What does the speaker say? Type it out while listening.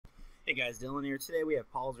Hey guys, Dylan here. Today we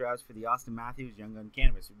have Paul's drafts for the Austin Matthews Young Gun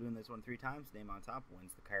Canvas. We're doing this one 3 times. Name on top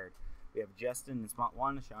wins the card. We have Justin in spot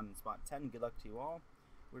 1, Sean in spot 10. Good luck to you all.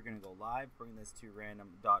 We're going to go live, bring this to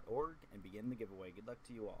random.org, and begin the giveaway. Good luck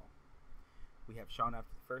to you all. We have Sean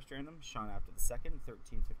after the first random, Sean after the second.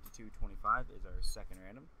 13:52:25 is our second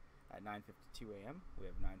random. At 9:52 a.m. we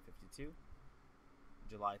have 9:52.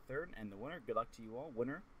 July 3rd, and the winner. Good luck to you all.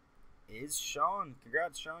 Winner is Sean.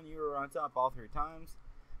 Congrats, Sean. You were on top all 3 times.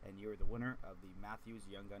 And you're the winner of the Matthews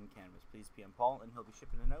Young Gun Canvas. Please PM Paul, and he'll be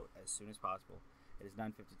shipping it out as soon as possible. It is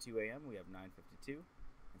 9:52 a.m. We have 9:52.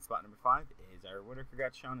 And spot number 5 is our winner.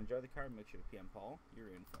 Congrats, Sean. Enjoy the card. Make sure to PM Paul your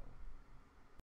info.